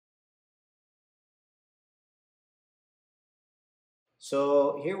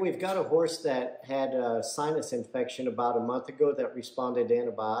So here we've got a horse that had a sinus infection about a month ago that responded to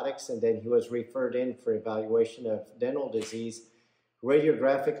antibiotics, and then he was referred in for evaluation of dental disease.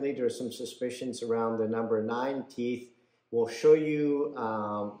 Radiographically, there's some suspicions around the number 9 teeth. We'll show you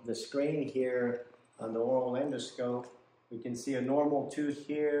the screen here on the oral endoscope. We can see a normal tooth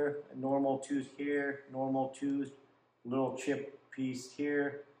here, a normal tooth here, normal tooth, little chip piece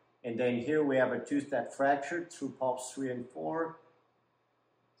here, and then here we have a tooth that fractured through pulps 3 and 4.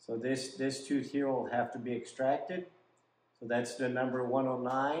 So this tooth here will have to be extracted. So that's the number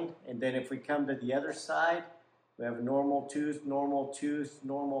 109. And then if we come to the other side, we have normal tooth, normal tooth,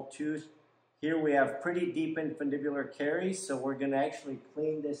 normal tooth. Here we have pretty deep infundibular caries, so we're going to actually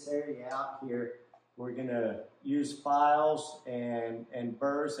clean this area out here. We're going to use files and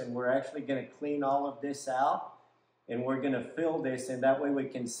burrs, and we're actually going to clean all of this out. And we're going to fill this, and that way we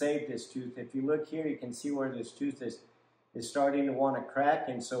can save this tooth. If you look here, you can see where this tooth is starting to want to crack,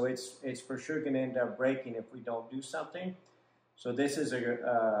 and so it's for sure going to end up breaking if we don't do something. So this is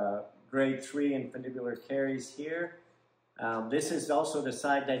a grade 3 infundibular caries here. This is also the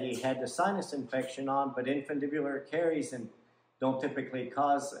side that he had the sinus infection on, but infundibular caries and don't typically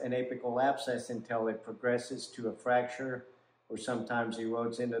cause an apical abscess until it progresses to a fracture or sometimes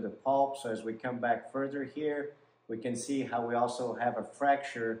erodes into the pulp. So as we come back further here, we can see how we also have a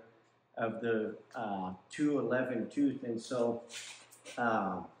fracture of the 211 tooth, and so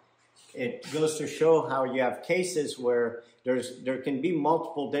it goes to show how you have cases where there can be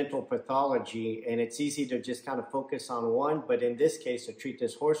multiple dental pathology, and it's easy to just kind of focus on one. But in this case, to treat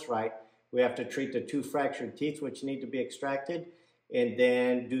this horse right, we have to treat the 2 fractured teeth, which need to be extracted, and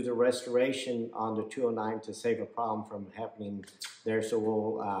then do the restoration on the 209 to save a problem from happening there. So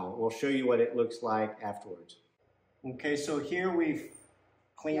we'll show you what it looks like afterwards. Okay, so here we've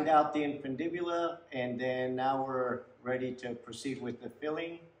cleaned out the infundibula, and then now we're ready to proceed with the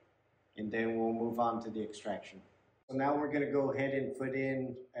filling, and then we'll move on to the extraction. So now we're going to go ahead and put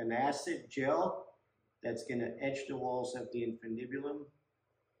in an acid gel that's going to etch the walls of the infundibulum.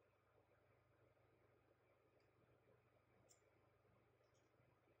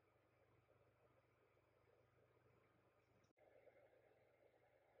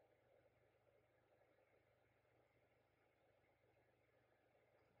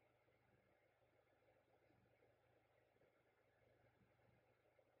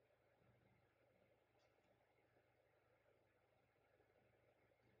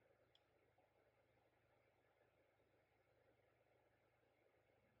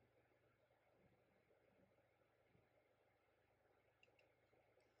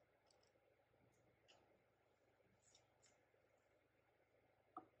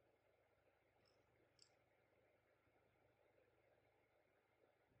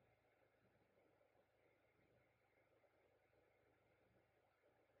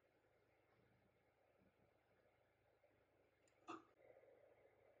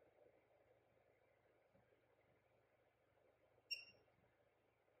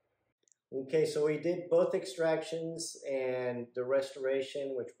 Okay, so we did both extractions and the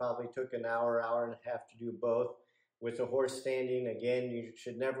restoration, which probably took an hour, hour and a half to do both. With the horse standing, again, you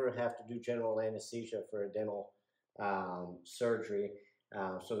should never have to do general anesthesia for a dental surgery.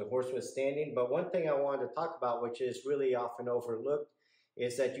 So the horse was standing. But one thing I wanted to talk about, which is really often overlooked,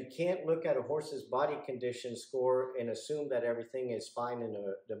 is that you can't look at a horse's body condition score and assume that everything is fine in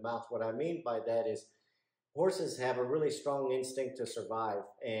the mouth. What I mean by that is horses have a really strong instinct to survive,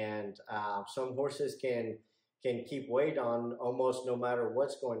 and some horses can keep weight on almost no matter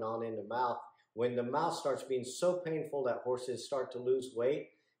what's going on in the mouth. When the mouth starts being so painful that horses start to lose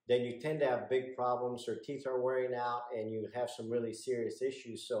weight, then you tend to have big problems. Their teeth are wearing out, and you have some really serious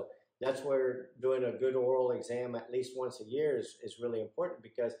issues. So that's where doing a good oral exam at least once a year is really important,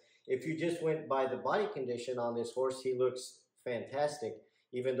 because if you just went by the body condition on this horse, he looks fantastic.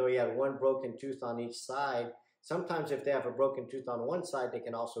 Even though he had 1 broken tooth on each side, sometimes if they have a broken tooth on one side, they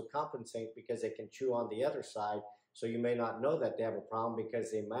can also compensate because they can chew on the other side. So you may not know that they have a problem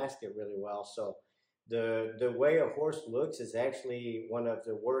because they mask it really well. So the way a horse looks is actually one of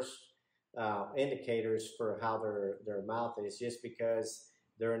the worst indicators for how their mouth is, just because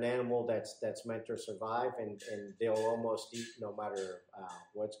they're an animal that's meant to survive, and they'll almost eat no matter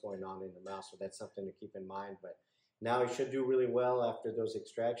what's going on in the mouth. So that's something to keep in mind. But now he should do really well after those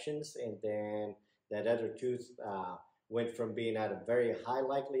extractions, and then that other tooth went from being at a very high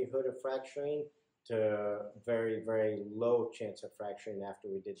likelihood of fracturing to very, very low chance of fracturing after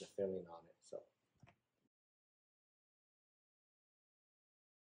we did the filling on it.